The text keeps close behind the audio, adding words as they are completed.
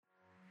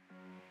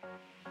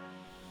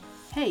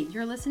Hey,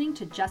 you're listening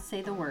to Just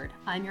Say the Word.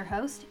 I'm your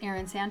host,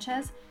 Erin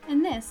Sanchez,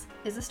 and this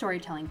is a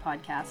storytelling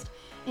podcast.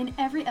 In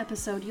every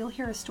episode, you'll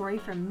hear a story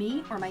from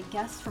me or my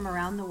guests from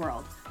around the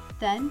world.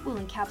 Then we'll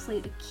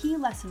encapsulate a key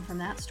lesson from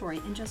that story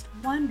in just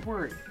one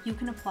word you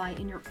can apply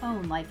in your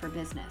own life or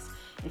business.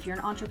 If you're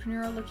an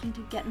entrepreneur looking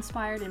to get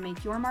inspired and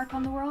make your mark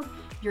on the world,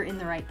 you're in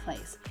the right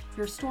place.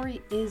 Your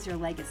story is your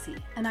legacy,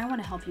 and I want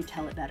to help you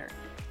tell it better.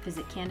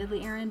 Visit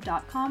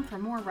candidlyerin.com for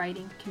more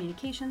writing,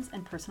 communications,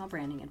 and personal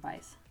branding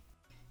advice.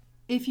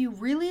 If you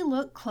really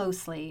look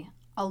closely,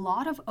 a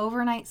lot of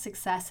overnight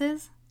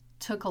successes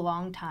took a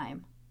long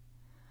time.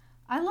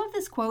 I love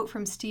this quote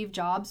from Steve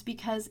Jobs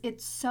because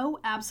it's so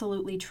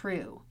absolutely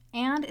true,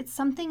 and it's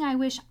something I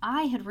wish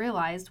I had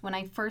realized when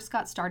I first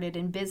got started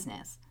in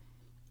business.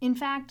 In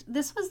fact,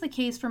 this was the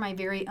case for my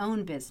very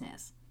own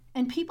business.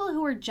 And people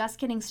who are just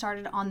getting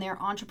started on their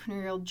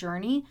entrepreneurial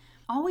journey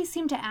always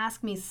seem to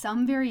ask me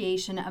some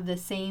variation of the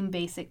same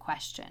basic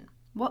question.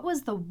 What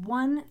was the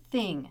one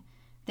thing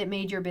that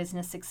made your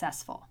business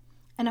successful?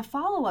 And a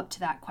follow-up to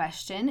that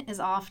question is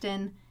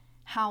often,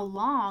 how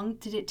long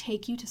did it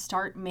take you to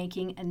start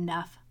making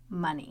enough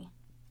money?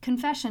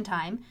 Confession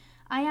time,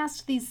 I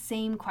asked these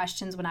same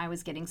questions when I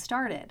was getting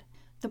started.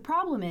 The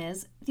problem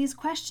is, these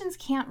questions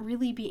can't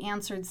really be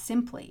answered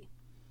simply.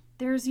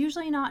 There's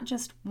usually not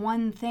just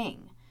one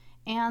thing,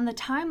 and the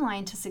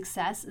timeline to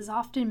success is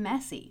often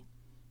messy.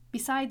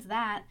 Besides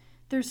that,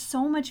 there's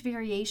so much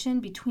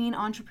variation between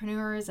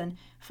entrepreneurs and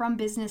from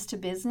business to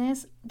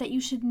business that you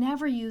should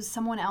never use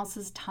someone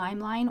else's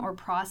timeline or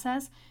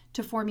process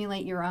to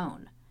formulate your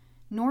own,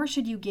 nor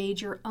should you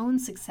gauge your own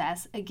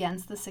success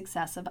against the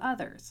success of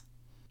others.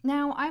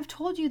 Now, I've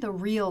told you the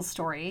real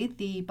story,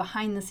 the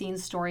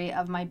behind-the-scenes story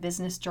of my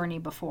business journey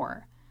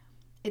before.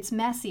 It's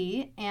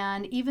messy,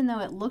 and even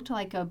though it looked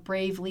like a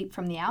brave leap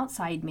from the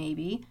outside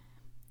maybe,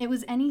 it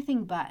was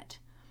anything but.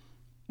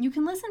 You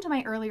can listen to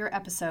my earlier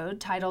episode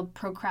titled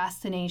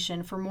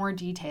Procrastination for more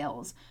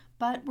details,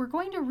 but we're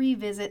going to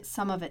revisit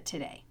some of it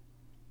today.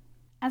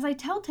 As I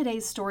tell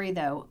today's story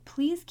though,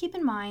 please keep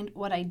in mind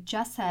what I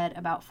just said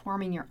about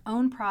forming your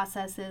own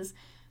processes,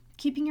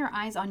 keeping your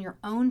eyes on your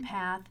own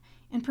path,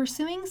 and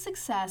pursuing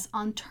success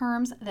on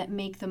terms that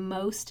make the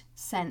most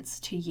sense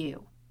to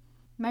you.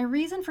 My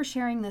reason for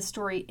sharing this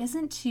story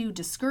isn't to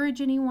discourage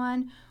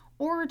anyone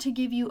or to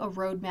give you a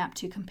roadmap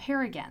to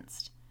compare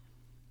against.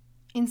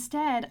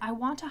 Instead, I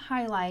want to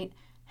highlight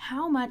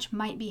how much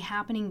might be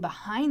happening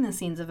behind the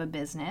scenes of a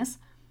business,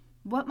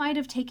 what might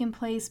have taken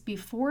place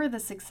before the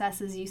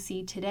successes you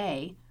see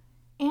today,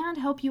 and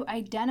help you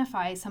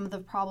identify some of the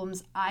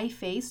problems I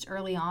faced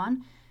early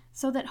on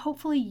so that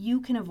hopefully you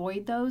can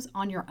avoid those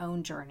on your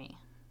own journey.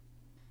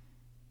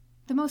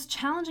 The most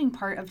challenging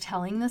part of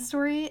telling this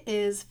story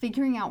is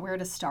figuring out where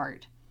to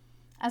start.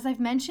 As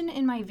I've mentioned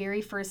in my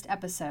very first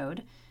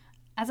episode,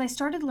 as I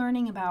started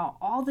learning about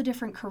all the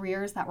different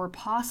careers that were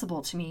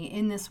possible to me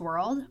in this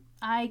world,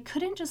 I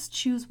couldn't just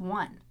choose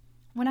one.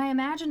 When I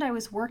imagined I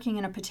was working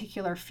in a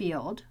particular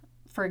field,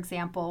 for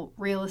example,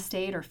 real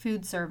estate or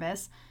food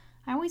service,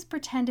 I always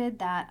pretended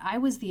that I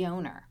was the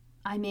owner.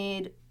 I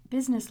made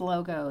business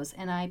logos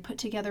and I put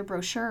together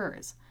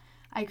brochures.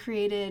 I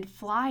created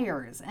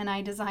flyers and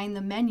I designed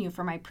the menu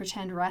for my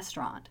pretend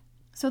restaurant.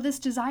 So this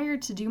desire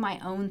to do my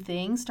own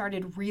thing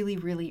started really,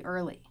 really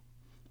early.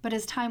 But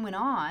as time went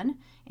on,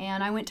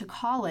 and I went to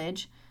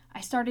college,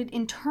 I started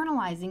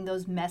internalizing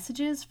those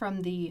messages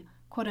from the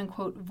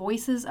quote-unquote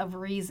voices of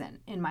reason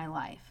in my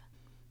life.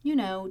 You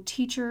know,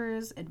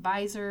 teachers,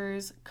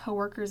 advisors,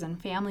 coworkers,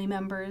 and family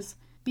members.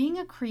 Being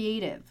a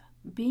creative,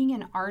 being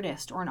an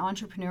artist or an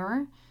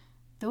entrepreneur,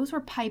 those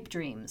were pipe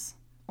dreams,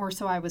 or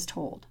so I was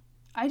told.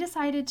 I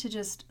decided to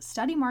just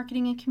study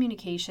marketing and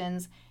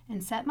communications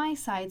and set my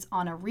sights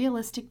on a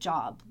realistic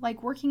job,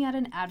 like working at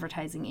an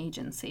advertising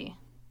agency.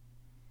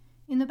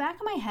 In the back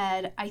of my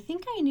head, I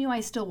think I knew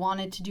I still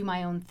wanted to do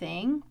my own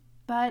thing,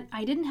 but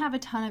I didn't have a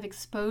ton of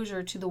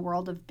exposure to the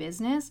world of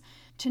business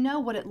to know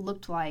what it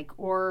looked like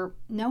or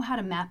know how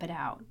to map it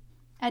out.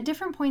 At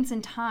different points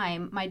in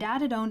time, my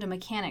dad had owned a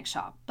mechanic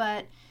shop,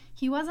 but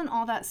he wasn't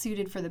all that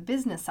suited for the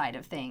business side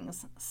of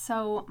things,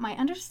 so my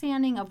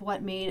understanding of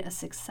what made a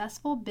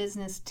successful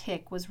business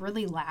tick was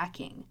really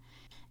lacking.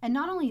 And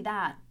not only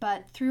that,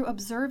 but through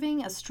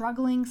observing a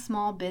struggling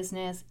small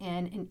business in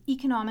an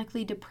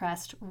economically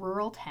depressed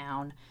rural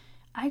town,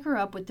 I grew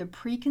up with the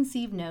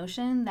preconceived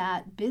notion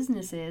that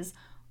businesses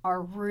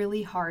are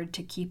really hard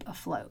to keep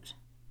afloat.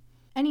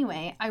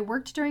 Anyway, I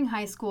worked during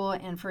high school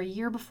and for a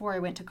year before I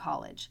went to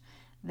college.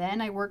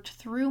 Then I worked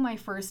through my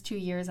first 2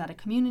 years at a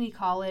community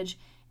college,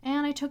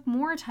 and I took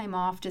more time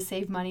off to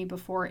save money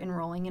before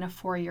enrolling in a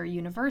 4-year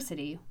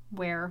university,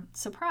 where,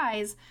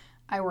 surprise,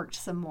 I worked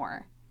some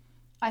more.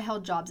 I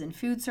held jobs in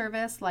food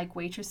service like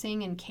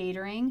waitressing and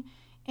catering,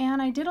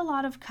 and I did a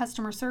lot of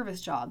customer service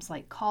jobs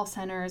like call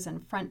centers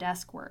and front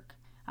desk work.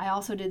 I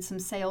also did some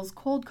sales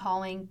cold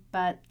calling,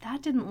 but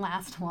that didn't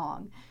last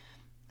long.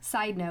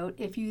 Side note,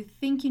 if you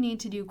think you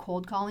need to do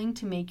cold calling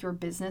to make your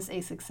business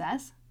a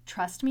success,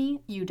 trust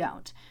me, you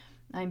don't.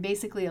 I'm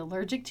basically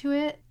allergic to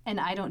it, and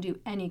I don't do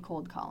any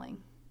cold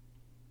calling.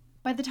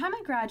 By the time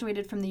I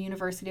graduated from the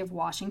University of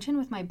Washington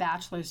with my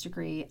bachelor's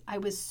degree, I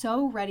was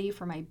so ready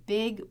for my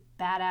big,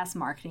 badass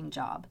marketing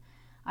job.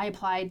 I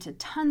applied to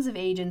tons of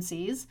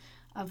agencies,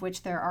 of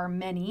which there are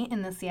many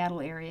in the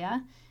Seattle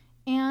area,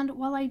 and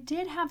while I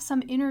did have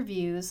some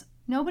interviews,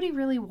 nobody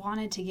really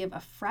wanted to give a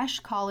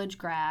fresh college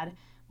grad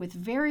with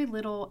very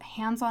little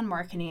hands-on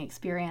marketing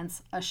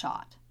experience a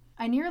shot.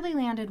 I nearly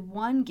landed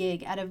one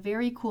gig at a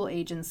very cool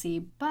agency,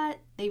 but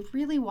they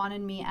really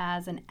wanted me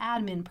as an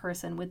admin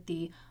person with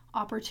the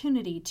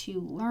opportunity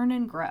to learn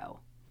and grow.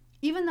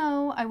 Even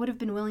though I would have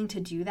been willing to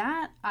do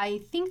that, I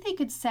think they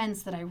could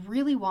sense that I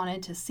really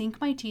wanted to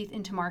sink my teeth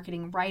into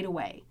marketing right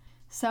away.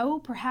 So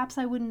perhaps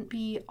I wouldn't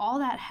be all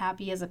that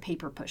happy as a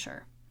paper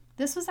pusher.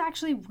 This was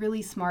actually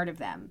really smart of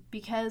them,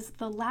 because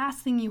the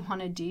last thing you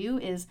want to do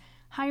is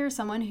hire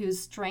someone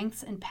whose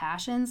strengths and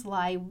passions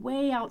lie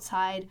way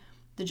outside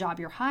the job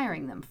you're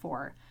hiring them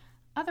for.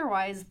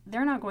 Otherwise,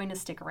 they're not going to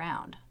stick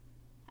around.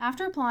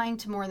 After applying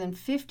to more than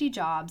 50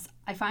 jobs,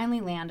 I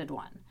finally landed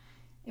one.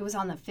 It was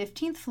on the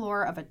 15th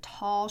floor of a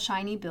tall,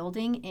 shiny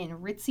building in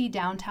ritzy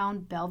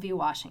downtown Bellevue,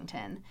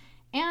 Washington,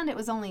 and it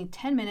was only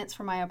 10 minutes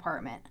from my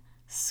apartment.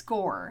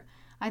 Score!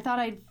 I thought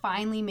I'd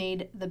finally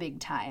made the big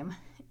time.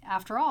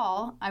 After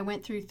all, I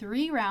went through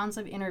 3 rounds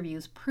of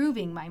interviews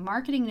proving my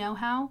marketing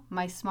know-how,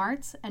 my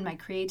smarts, and my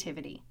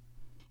creativity.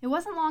 It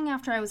wasn't long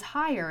after I was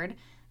hired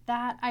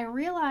that I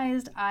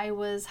realized I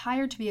was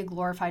hired to be a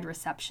glorified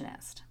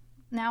receptionist.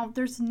 Now,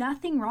 there's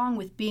nothing wrong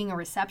with being a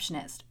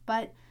receptionist,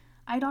 but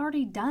I'd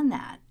already done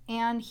that,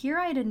 and here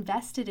I'd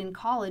invested in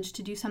college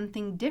to do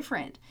something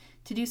different,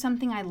 to do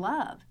something I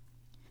love.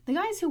 The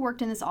guys who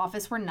worked in this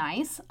office were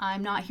nice.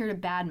 I'm not here to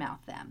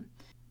badmouth them.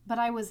 But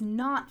I was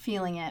not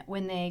feeling it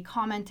when they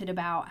commented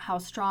about how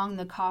strong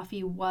the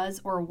coffee was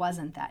or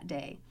wasn't that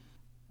day.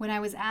 When I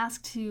was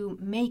asked to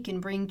make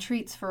and bring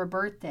treats for a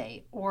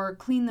birthday, or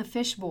clean the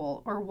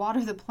fishbowl, or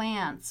water the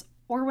plants,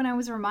 or when I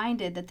was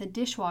reminded that the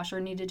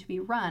dishwasher needed to be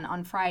run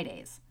on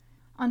Fridays.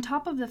 On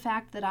top of the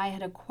fact that I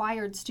had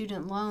acquired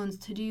student loans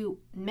to do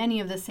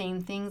many of the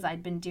same things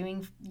I'd been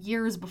doing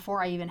years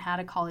before I even had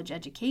a college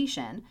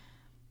education,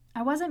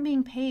 I wasn't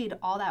being paid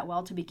all that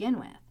well to begin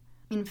with.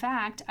 In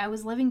fact, I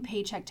was living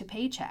paycheck to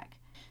paycheck.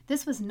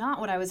 This was not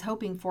what I was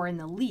hoping for in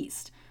the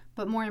least,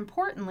 but more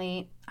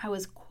importantly, I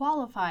was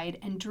qualified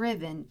and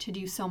driven to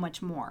do so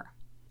much more.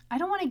 I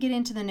don't want to get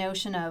into the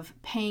notion of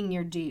paying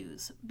your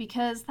dues,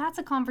 because that's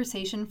a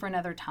conversation for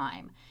another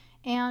time.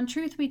 And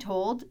truth be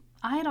told,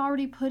 I had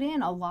already put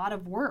in a lot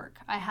of work.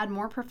 I had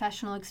more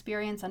professional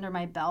experience under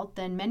my belt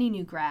than many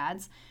new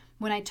grads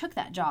when I took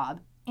that job,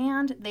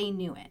 and they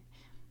knew it.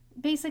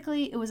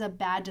 Basically, it was a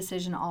bad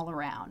decision all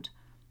around.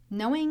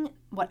 Knowing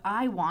what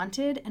I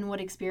wanted and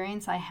what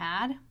experience I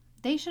had,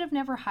 they should have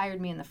never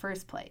hired me in the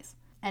first place.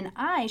 And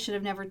I should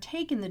have never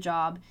taken the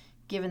job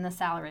given the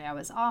salary I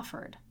was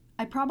offered.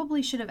 I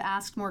probably should have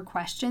asked more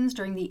questions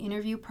during the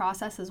interview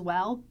process as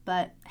well,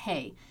 but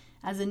hey,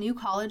 as a new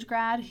college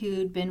grad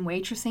who'd been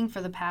waitressing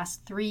for the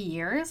past 3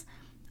 years,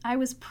 I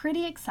was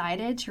pretty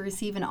excited to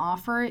receive an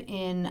offer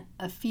in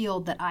a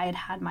field that I had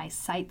had my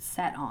sights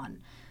set on.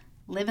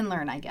 Live and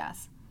learn, I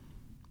guess.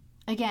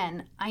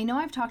 Again, I know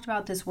I've talked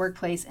about this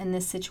workplace and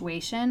this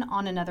situation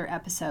on another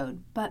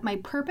episode, but my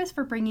purpose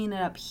for bringing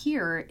it up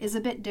here is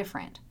a bit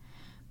different.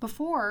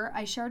 Before,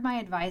 I shared my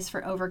advice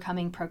for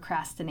overcoming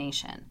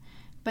procrastination.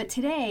 But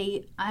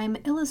today, I'm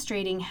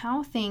illustrating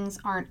how things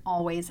aren't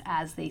always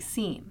as they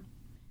seem.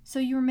 So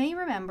you may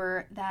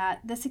remember that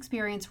this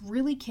experience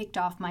really kicked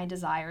off my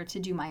desire to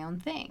do my own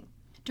thing.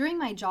 During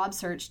my job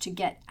search to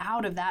get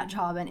out of that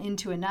job and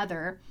into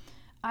another,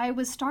 I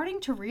was starting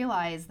to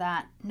realize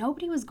that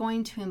nobody was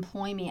going to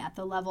employ me at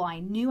the level I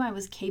knew I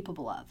was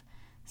capable of.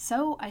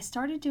 So I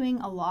started doing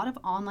a lot of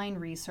online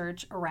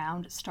research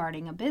around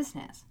starting a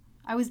business.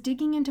 I was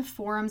digging into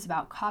forums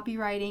about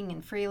copywriting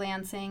and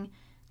freelancing.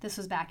 This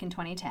was back in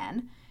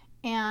 2010.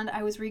 And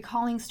I was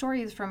recalling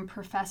stories from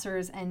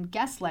professors and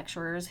guest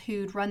lecturers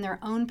who'd run their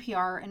own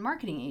PR and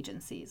marketing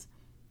agencies.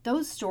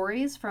 Those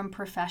stories from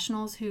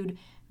professionals who'd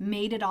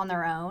made it on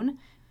their own,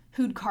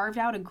 who'd carved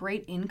out a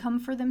great income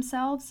for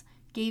themselves,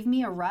 gave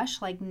me a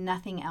rush like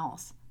nothing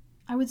else.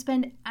 I would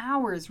spend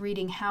hours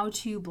reading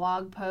how-to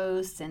blog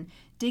posts and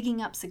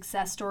digging up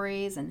success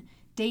stories and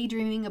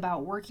daydreaming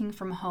about working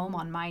from home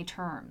on my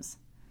terms.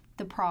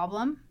 The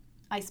problem?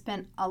 I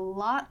spent a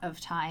lot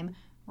of time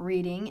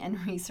reading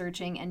and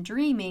researching and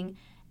dreaming,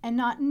 and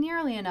not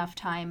nearly enough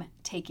time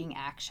taking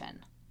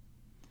action.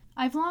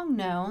 I've long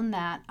known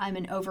that I'm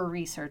an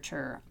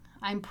over-researcher.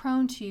 I'm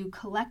prone to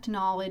collect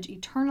knowledge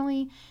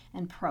eternally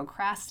and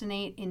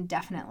procrastinate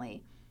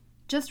indefinitely.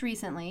 Just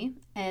recently,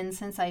 and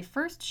since I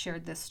first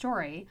shared this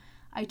story,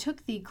 I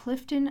took the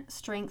Clifton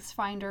Strengths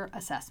Finder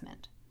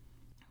assessment.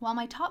 While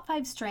my top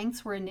 5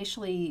 strengths were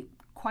initially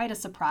quite a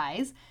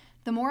surprise,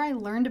 the more I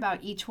learned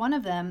about each one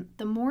of them,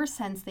 the more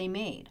sense they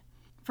made.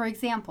 For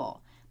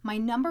example, my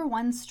number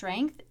 1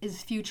 strength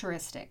is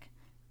futuristic.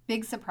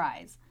 Big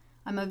surprise.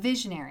 I'm a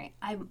visionary.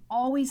 I'm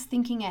always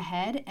thinking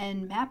ahead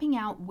and mapping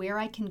out where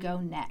I can go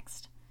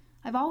next.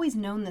 I've always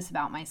known this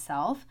about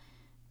myself,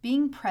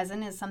 Being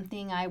present is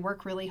something I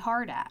work really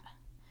hard at.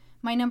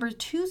 My number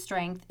 2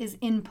 strength is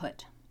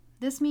input.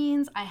 This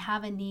means I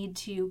have a need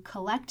to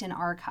collect and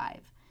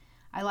archive.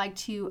 I like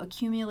to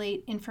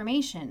accumulate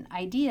information,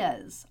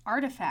 ideas,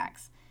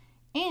 artifacts,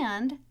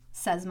 and,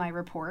 says my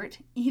report,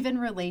 even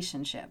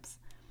relationships.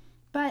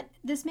 But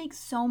this makes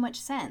so much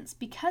sense.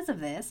 Because of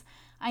this,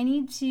 I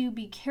need to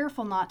be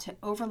careful not to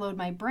overload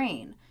my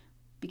brain,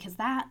 because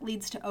that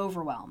leads to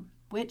overwhelm,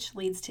 which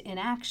leads to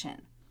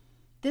inaction.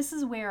 This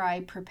is where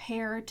I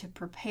prepare to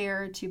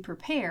prepare to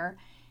prepare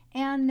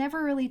and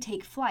never really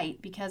take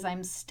flight because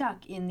I'm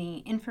stuck in the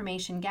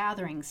information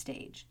gathering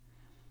stage.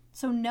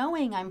 So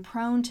knowing I'm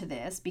prone to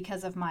this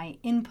because of my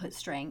input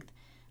strength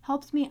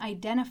helps me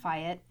identify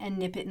it and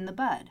nip it in the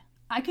bud.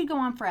 I could go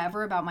on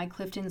forever about my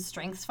Clifton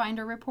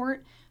StrengthsFinder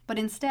report, but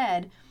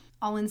instead,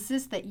 I'll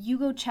insist that you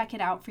go check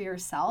it out for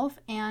yourself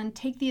and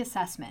take the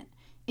assessment.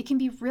 It can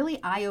be really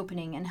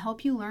eye-opening and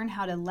help you learn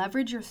how to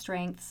leverage your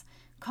strengths,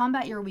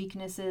 combat your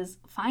weaknesses,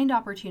 find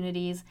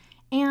opportunities,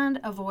 and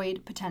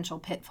avoid potential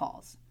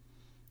pitfalls.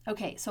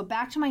 Okay, so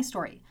back to my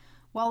story.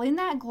 While in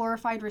that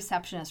glorified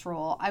receptionist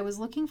role, I was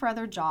looking for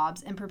other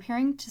jobs and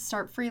preparing to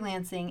start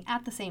freelancing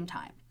at the same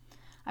time.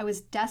 I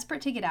was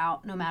desperate to get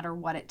out no matter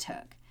what it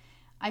took.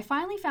 I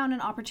finally found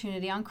an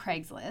opportunity on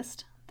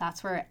Craigslist.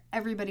 That's where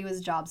everybody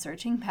was job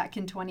searching back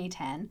in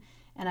 2010,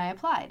 and I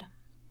applied.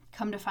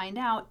 Come to find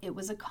out, it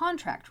was a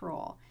contract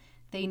role.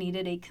 They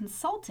needed a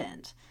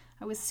consultant.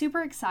 I was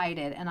super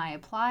excited, and I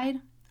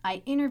applied,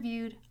 I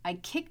interviewed, I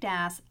kicked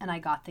ass, and I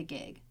got the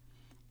gig.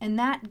 And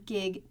that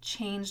gig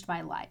changed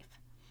my life.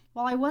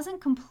 While I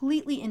wasn't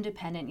completely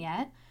independent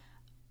yet,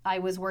 I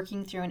was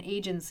working through an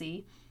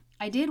agency,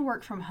 I did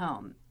work from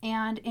home,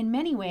 and in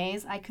many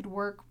ways, I could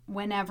work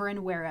whenever and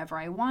wherever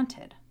I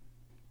wanted.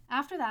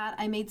 After that,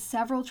 I made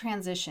several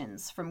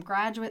transitions from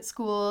graduate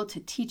school to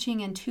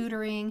teaching and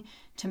tutoring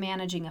to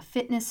managing a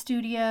fitness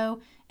studio,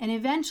 and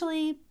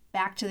eventually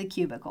back to the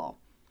cubicle.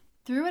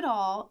 Through it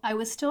all, I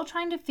was still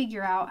trying to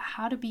figure out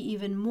how to be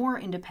even more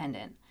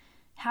independent,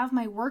 have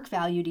my work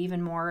valued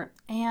even more,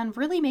 and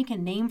really make a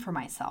name for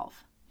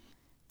myself.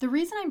 The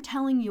reason I'm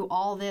telling you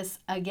all this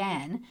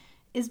again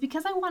is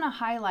because I want to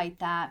highlight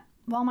that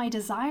while my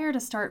desire to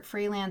start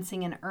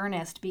freelancing in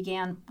earnest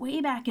began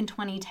way back in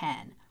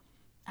 2010,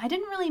 I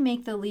didn't really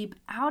make the leap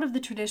out of the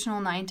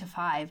traditional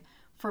 9-to-5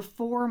 for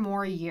 4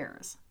 more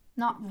years.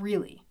 Not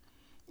really.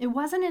 It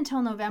wasn't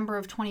until November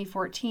of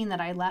 2014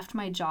 that I left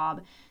my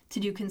job to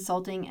do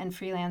consulting and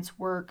freelance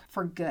work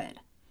for good.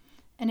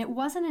 And it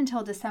wasn't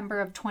until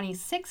December of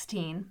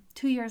 2016,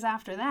 2 years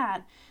after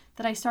that,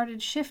 that I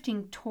started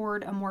shifting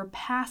toward a more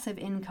passive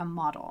income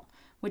model,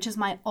 which is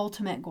my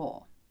ultimate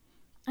goal.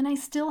 And I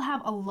still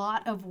have a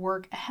lot of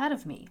work ahead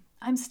of me.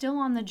 I'm still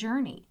on the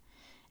journey.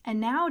 And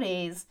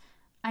nowadays,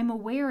 I'm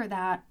aware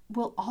that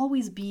we'll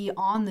always be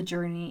on the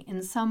journey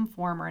in some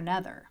form or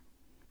another.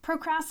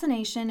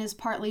 Procrastination is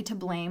partly to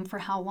blame for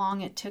how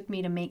long it took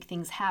me to make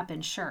things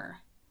happen, sure.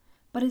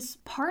 But it's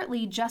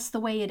partly just the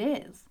way it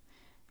is.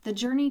 The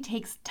journey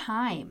takes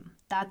time.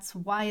 That's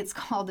why it's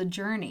called a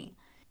journey.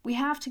 We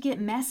have to get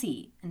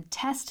messy and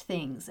test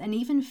things and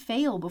even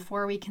fail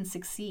before we can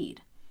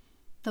succeed.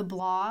 The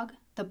blog,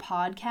 the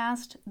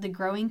podcast, the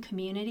growing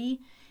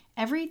community,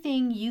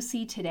 everything you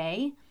see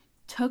today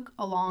took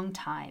a long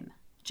time,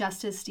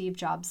 just as Steve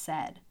Jobs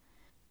said.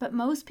 But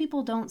most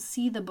people don't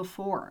see the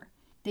before.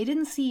 They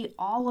didn't see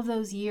all of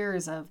those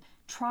years of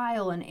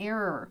trial and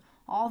error,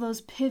 all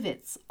those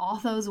pivots, all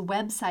those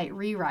website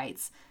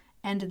rewrites,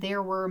 and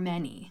there were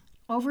many.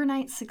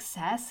 Overnight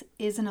success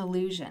is an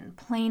illusion,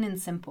 plain and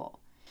simple.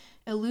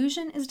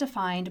 Illusion is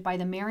defined by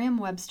the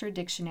Merriam-Webster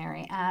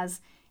dictionary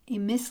as a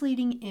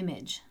misleading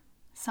image,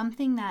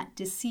 something that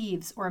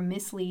deceives or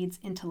misleads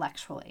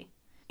intellectually.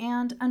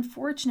 And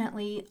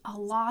unfortunately, a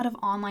lot of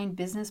online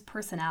business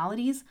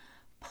personalities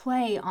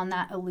play on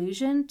that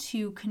illusion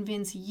to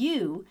convince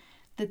you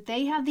that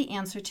they have the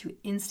answer to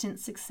instant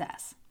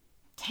success.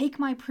 Take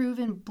my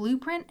proven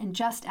blueprint and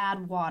just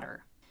add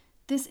water.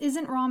 This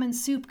isn't ramen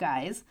soup,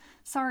 guys.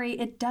 Sorry,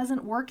 it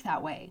doesn't work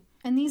that way.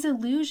 And these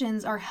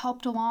illusions are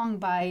helped along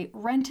by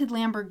rented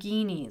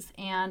Lamborghinis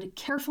and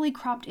carefully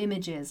cropped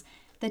images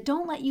that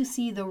don't let you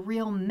see the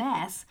real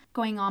mess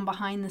going on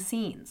behind the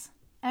scenes.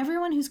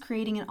 Everyone who's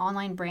creating an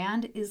online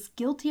brand is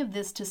guilty of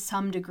this to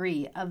some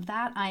degree. Of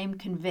that, I am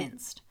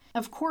convinced.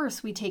 Of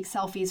course, we take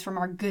selfies from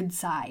our good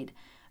side.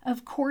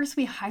 Of course,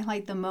 we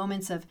highlight the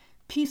moments of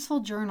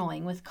peaceful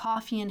journaling with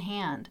coffee in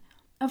hand.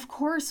 Of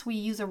course, we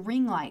use a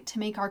ring light to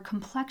make our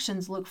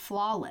complexions look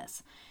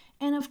flawless.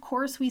 And of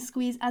course, we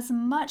squeeze as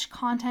much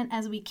content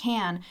as we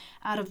can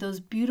out of those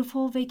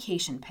beautiful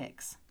vacation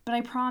pics. But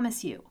I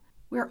promise you,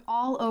 we're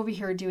all over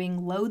here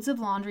doing loads of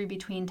laundry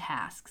between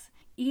tasks,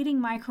 eating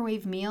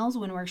microwave meals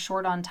when we're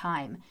short on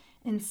time,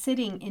 and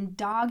sitting in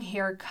dog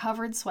hair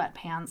covered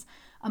sweatpants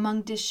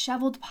among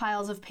disheveled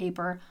piles of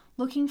paper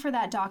looking for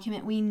that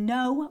document we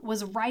know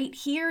was right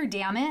here,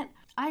 damn it.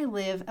 I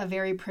live a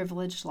very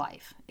privileged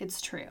life,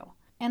 it's true.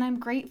 And I'm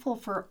grateful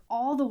for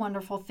all the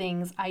wonderful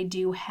things I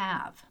do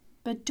have.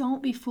 But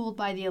don't be fooled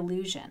by the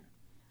illusion.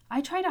 I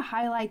try to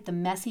highlight the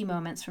messy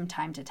moments from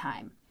time to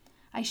time.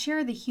 I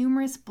share the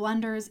humorous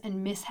blunders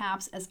and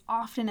mishaps as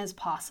often as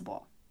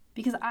possible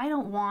because I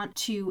don't want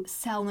to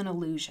sell an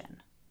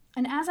illusion.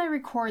 And as I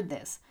record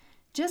this,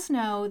 just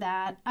know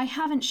that I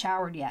haven't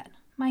showered yet.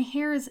 My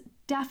hair is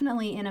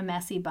definitely in a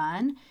messy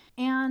bun,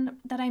 and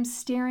that I'm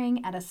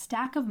staring at a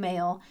stack of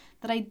mail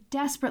that I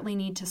desperately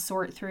need to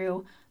sort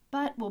through,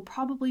 but will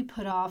probably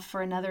put off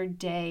for another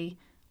day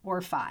or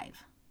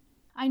 5.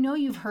 I know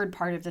you've heard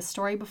part of this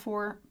story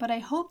before, but I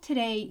hope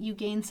today you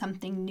gain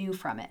something new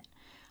from it.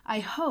 I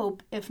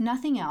hope, if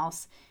nothing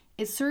else,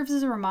 it serves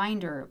as a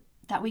reminder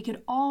that we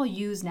could all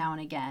use now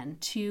and again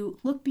to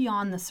look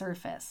beyond the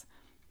surface,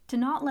 to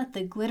not let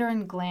the glitter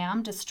and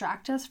glam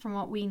distract us from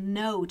what we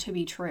know to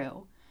be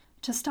true,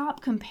 to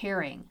stop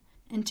comparing,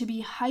 and to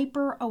be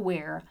hyper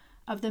aware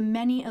of the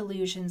many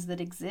illusions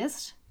that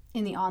exist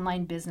in the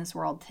online business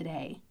world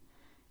today.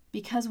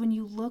 Because when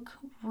you look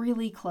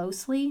really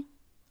closely,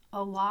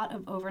 a lot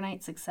of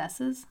overnight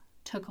successes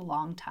took a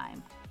long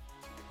time.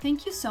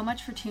 Thank you so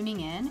much for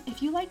tuning in.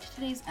 If you liked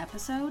today's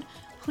episode,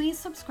 please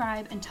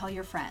subscribe and tell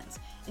your friends.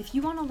 If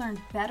you want to learn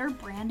better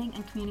branding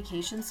and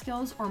communication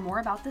skills or more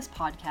about this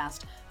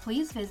podcast,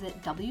 please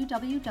visit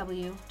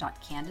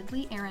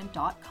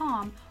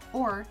www.candidlyerin.com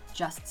or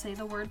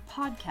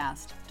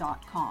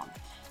justsaythewordpodcast.com.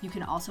 You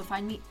can also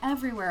find me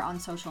everywhere on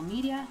social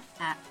media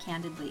at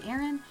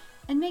CandidlyErin,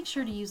 and make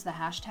sure to use the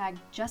hashtag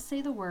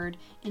JustSayTheWord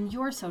in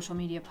your social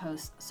media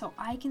posts so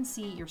I can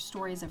see your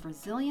stories of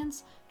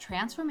resilience,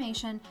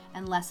 transformation,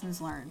 and lessons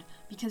learned,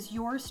 because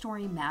your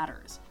story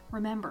matters.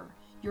 Remember,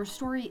 your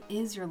story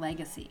is your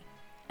legacy.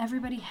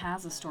 Everybody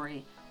has a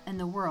story, and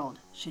the world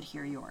should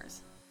hear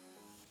yours.